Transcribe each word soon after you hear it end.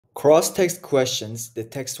Cross-text questions, the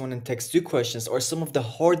text 1 and text 2 questions, are some of the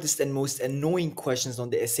hardest and most annoying questions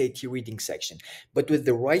on the SAT reading section, but with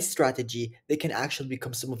the right strategy, they can actually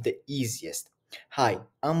become some of the easiest. Hi,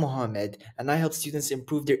 I'm Mohammed, and I help students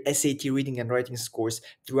improve their SAT reading and writing scores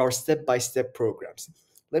through our step-by-step programs.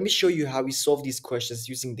 Let me show you how we solve these questions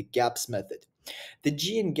using the GAPS method. The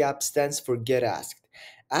G in GAP stands for Get Asked.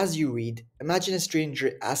 As you read, imagine a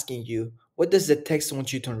stranger asking you, what does the text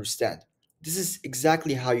want you to understand? This is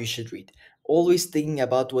exactly how you should read, always thinking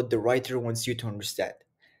about what the writer wants you to understand.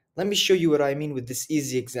 Let me show you what I mean with this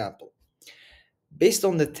easy example. Based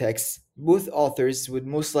on the text, both authors would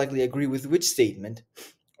most likely agree with which statement.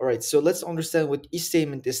 Alright, so let's understand what each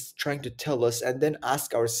statement is trying to tell us and then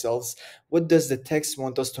ask ourselves, what does the text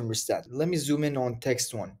want us to understand? Let me zoom in on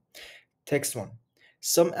text 1. Text 1.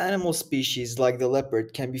 Some animal species, like the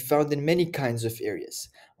leopard, can be found in many kinds of areas.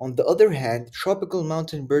 On the other hand, tropical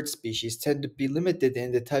mountain bird species tend to be limited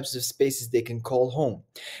in the types of spaces they can call home.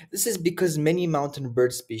 This is because many mountain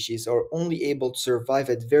bird species are only able to survive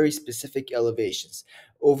at very specific elevations.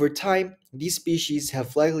 Over time, these species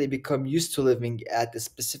have likely become used to living at a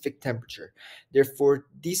specific temperature. Therefore,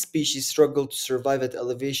 these species struggle to survive at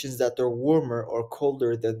elevations that are warmer or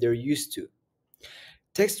colder than they're used to.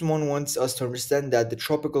 Text 1 wants us to understand that the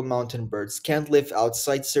tropical mountain birds can't live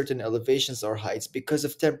outside certain elevations or heights because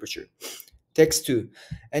of temperature. Text 2.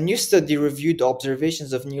 A new study reviewed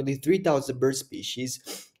observations of nearly 3,000 bird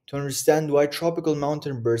species to understand why tropical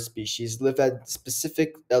mountain bird species live at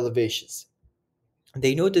specific elevations.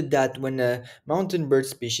 They noted that when a mountain bird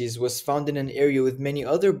species was found in an area with many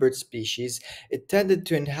other bird species, it tended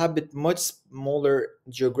to inhabit much smaller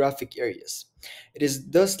geographic areas. It is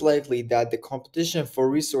thus likely that the competition for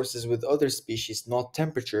resources with other species, not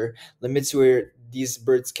temperature, limits where these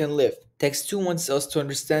birds can live. Text 2 wants us to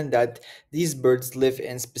understand that these birds live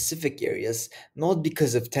in specific areas not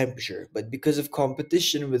because of temperature, but because of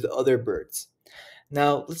competition with other birds.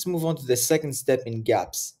 Now, let's move on to the second step in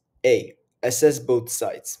GAPS. A. Assess both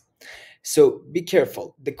sides. So, be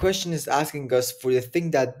careful. The question is asking us for the thing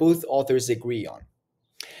that both authors agree on.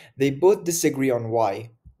 They both disagree on why.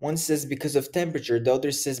 One says because of temperature, the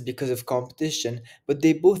other says because of competition, but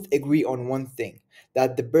they both agree on one thing,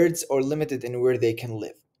 that the birds are limited in where they can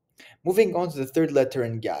live. Moving on to the third letter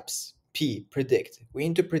in GAPS. P. Predict. We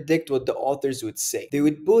need to predict what the authors would say. They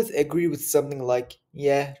would both agree with something like,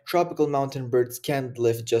 yeah, tropical mountain birds can't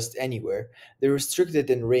live just anywhere. They're restricted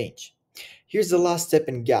in range. Here's the last step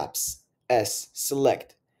in GAPS. S.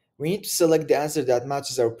 Select. We need to select the answer that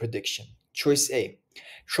matches our prediction. Choice A.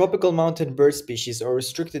 Tropical mountain bird species are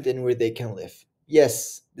restricted in where they can live.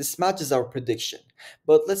 Yes, this matches our prediction.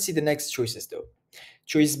 But let's see the next choices though.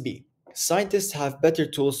 Choice B. Scientists have better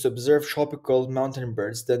tools to observe tropical mountain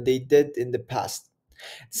birds than they did in the past.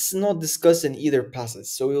 This is not discussed in either passage,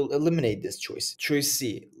 so we'll eliminate this choice. Choice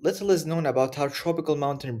C. Little is known about how tropical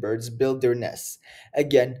mountain birds build their nests.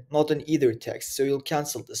 Again, not in either text, so you'll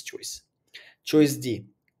cancel this choice. Choice D.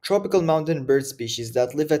 Tropical mountain bird species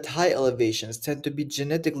that live at high elevations tend to be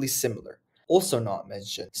genetically similar. Also not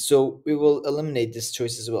mentioned. So we will eliminate this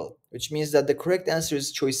choice as well, which means that the correct answer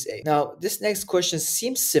is choice A. Now, this next question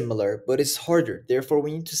seems similar, but is harder. Therefore,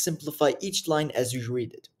 we need to simplify each line as you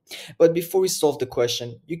read it. But before we solve the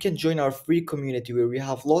question, you can join our free community where we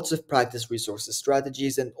have lots of practice resources,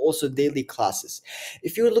 strategies, and also daily classes.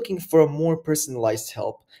 If you're looking for a more personalized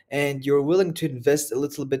help and you're willing to invest a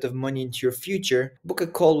little bit of money into your future, book a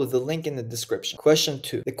call with the link in the description. Question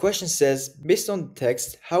 2. The question says, based on the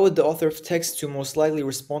text, how would the author of text 2 most likely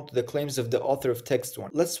respond to the claims of the author of text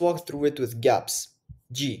 1? Let's walk through it with gaps.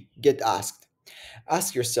 G. Get asked.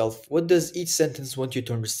 Ask yourself, what does each sentence want you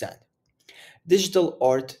to understand? Digital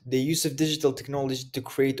art, the use of digital technology to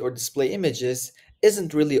create or display images,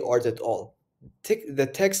 isn't really art at all. The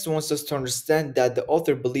text wants us to understand that the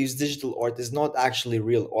author believes digital art is not actually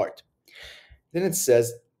real art. Then it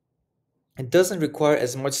says, it doesn't require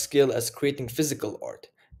as much skill as creating physical art.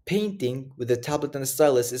 Painting with a tablet and a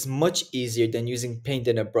stylus is much easier than using paint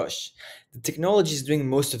and a brush. The technology is doing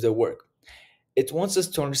most of the work. It wants us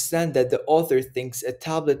to understand that the author thinks a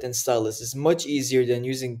tablet and stylus is much easier than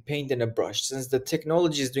using paint and a brush since the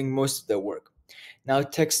technology is doing most of the work. Now,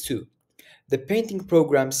 text 2. The painting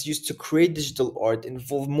programs used to create digital art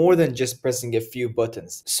involve more than just pressing a few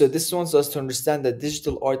buttons. So this wants us to understand that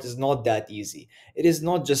digital art is not that easy. It is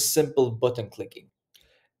not just simple button clicking.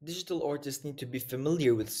 Digital artists need to be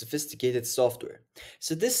familiar with sophisticated software.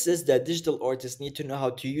 So this says that digital artists need to know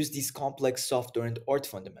how to use these complex software and art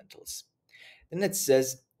fundamentals. Then it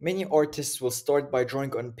says, Many artists will start by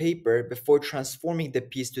drawing on paper before transforming the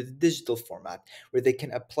piece to the digital format, where they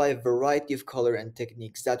can apply a variety of color and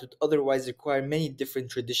techniques that would otherwise require many different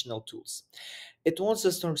traditional tools. It wants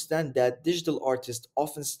us to understand that digital artists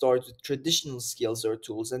often start with traditional skills or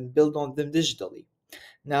tools and build on them digitally.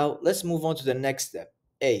 Now, let's move on to the next step.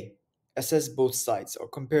 A. Assess both sides or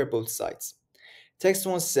compare both sides. Text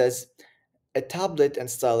 1 says, a tablet and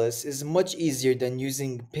stylus is much easier than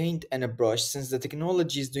using paint and a brush since the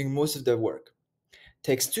technology is doing most of the work.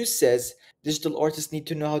 Text 2 says digital artists need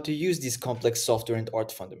to know how to use these complex software and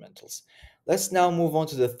art fundamentals. Let's now move on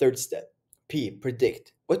to the third step. P.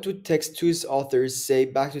 Predict. What would text two's authors say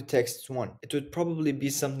back to text 1? It would probably be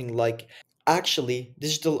something like, actually,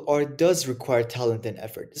 digital art does require talent and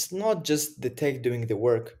effort. It's not just the tech doing the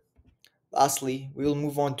work. Lastly, we will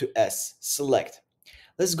move on to S. Select.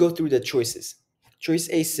 Let's go through the choices. Choice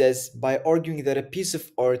A says, by arguing that a piece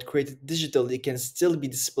of art created digitally can still be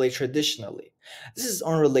displayed traditionally. This is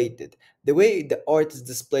unrelated. The way the art is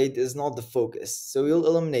displayed is not the focus, so we'll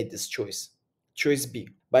eliminate this choice. Choice B,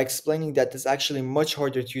 by explaining that it's actually much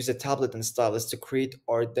harder to use a tablet and stylus to create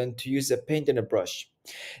art than to use a paint and a brush.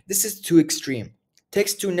 This is too extreme.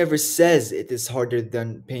 Text 2 never says it is harder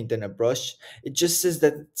than paint and a brush, it just says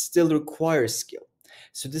that it still requires skill.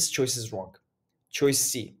 So this choice is wrong. Choice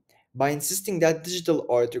C. By insisting that digital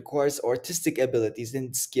art requires artistic abilities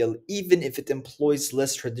and skill even if it employs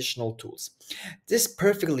less traditional tools. This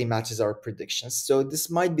perfectly matches our predictions, so this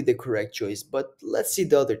might be the correct choice, but let's see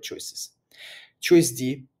the other choices. Choice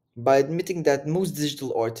D. By admitting that most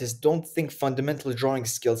digital artists don't think fundamental drawing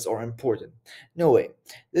skills are important. No way.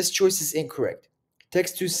 This choice is incorrect.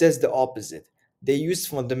 Text 2 says the opposite. They use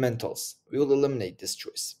fundamentals. We will eliminate this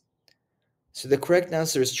choice. So the correct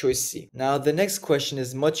answer is choice C. Now the next question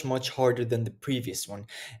is much harder than the previous one,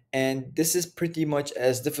 and this is pretty much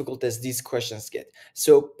as difficult as these questions get.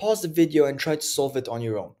 So pause the video and try to solve it on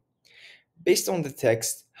your own. Based on the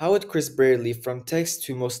text, how would Chris Braley from text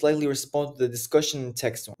 2 most likely respond to the discussion in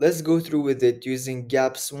text 1? Let's go through with it using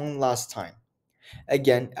gaps one last time.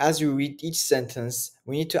 Again, as we read each sentence,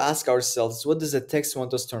 we need to ask ourselves, what does the text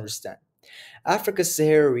want us to understand? Africa's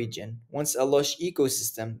Sahara region, once a lush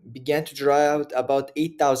ecosystem, began to dry out about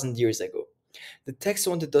 8,000 years ago. The text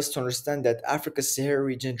wanted us to understand that Africa's Sahara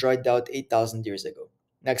region dried out 8,000 years ago.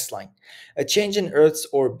 Next line. A change in Earth's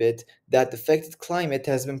orbit that affected climate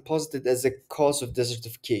has been posited as a cause of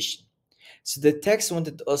desertification. So the text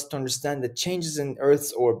wanted us to understand that changes in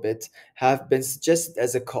Earth's orbit have been suggested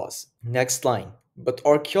as a cause. Next line. But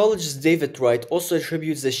archaeologist David Wright also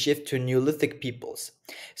attributes the shift to Neolithic peoples.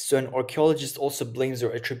 So an archaeologist also blames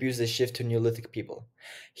or attributes the shift to Neolithic people.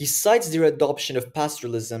 He cites their adoption of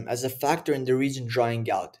pastoralism as a factor in the region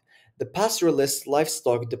drying out. The pastoralist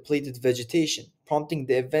livestock depleted vegetation, prompting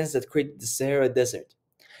the events that created the Sahara Desert.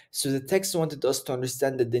 So the text wanted us to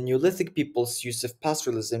understand that the Neolithic people's use of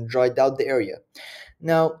pastoralism dried out the area.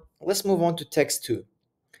 Now, let's move on to text 2.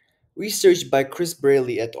 Research by Chris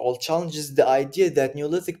Braley et al. Challenges the idea that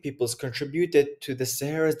Neolithic peoples contributed to the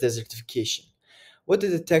Sahara's desertification. What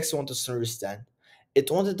did the text want us to understand? It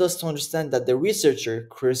wanted us to understand that the researcher,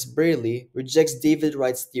 Chris Braley, rejects David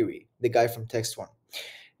Wright's theory, the guy from text 1.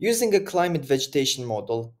 Using a climate vegetation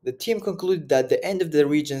model, the team concluded that the end of the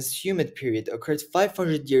region's humid period occurred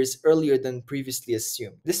 500 years earlier than previously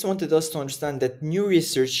assumed. This wanted us to understand that new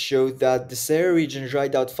research showed that the Sahara region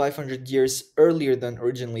dried out 500 years earlier than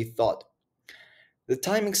originally thought. The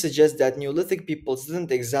timing suggests that Neolithic peoples didn't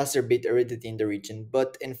exacerbate aridity in the region,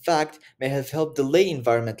 but in fact may have helped delay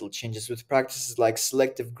environmental changes with practices like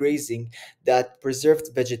selective grazing that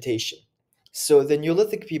preserved vegetation. So the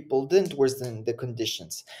Neolithic people didn't worsen the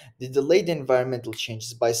conditions. They delayed the environmental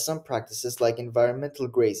changes by some practices like environmental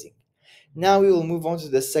grazing. Now we will move on to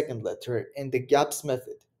the second letter in the GAPS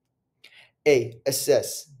method. A.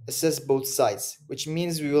 Assess. Assess both sides, which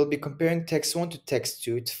means we will be comparing text 1 to text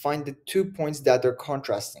 2 to find the 2 points that are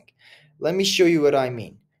contrasting. Let me show you what I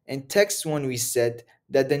mean. In text 1 we said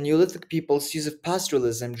that the Neolithic people's use of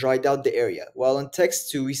pastoralism dried out the area, while in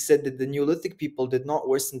text 2 we said that the Neolithic people did not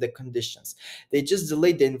worsen the conditions. They just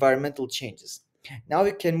delayed the environmental changes. Now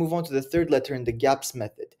we can move on to the third letter in the GAPS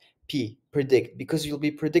method. P. Predict, because you'll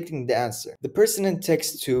be predicting the answer. The person in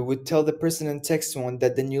text 2 would tell the person in text 1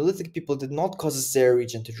 that the Neolithic people did not cause the Sahara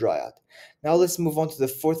region to dry out. Now let's move on to the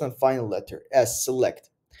fourth and final letter, S. Select.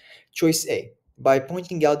 Choice A. By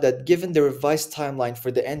pointing out that given the revised timeline for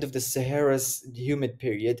the end of the Sahara's humid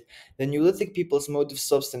period, the Neolithic people's mode of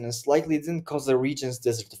subsistence likely didn't cause the region's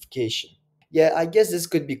desertification. Yeah, I guess this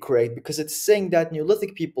could be correct because it's saying that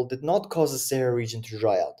Neolithic people did not cause the Sahara region to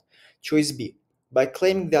dry out. Choice B. by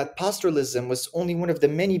claiming that pastoralism was only one of the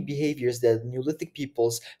many behaviors that Neolithic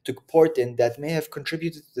peoples took part in that may have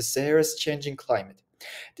contributed to the Sahara's changing climate.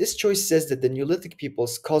 This choice says that the Neolithic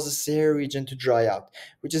peoples caused the Sahara region to dry out,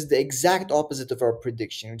 which is the exact opposite of our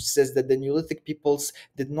prediction, which says that the Neolithic peoples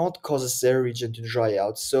did not cause the Sahara region to dry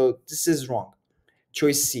out, so this is wrong.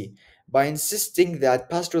 Choice C. By insisting that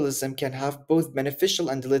pastoralism can have both beneficial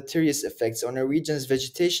and deleterious effects on a region's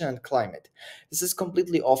vegetation and climate. This is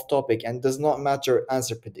completely off topic and does not match our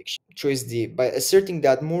answer prediction. Choice D. By asserting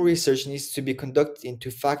that more research needs to be conducted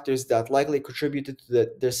into factors that likely contributed to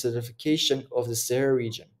the desertification of the Sahara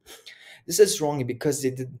region. This is wrong because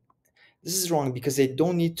they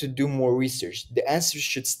don't need to do more research. The answer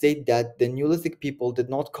should state that the Neolithic people did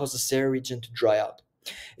not cause the Sahara region to dry out.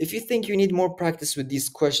 If you think you need more practice with these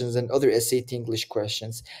questions and other SAT English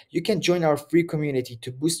questions, you can join our free community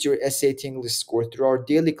to boost your SAT English score through our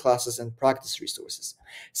daily classes and practice resources.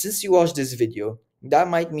 Since you watched this video, that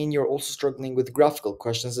might mean you're also struggling with graphical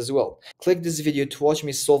questions as well. Click this video to watch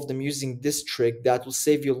me solve them using this trick that will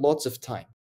save you lots of time.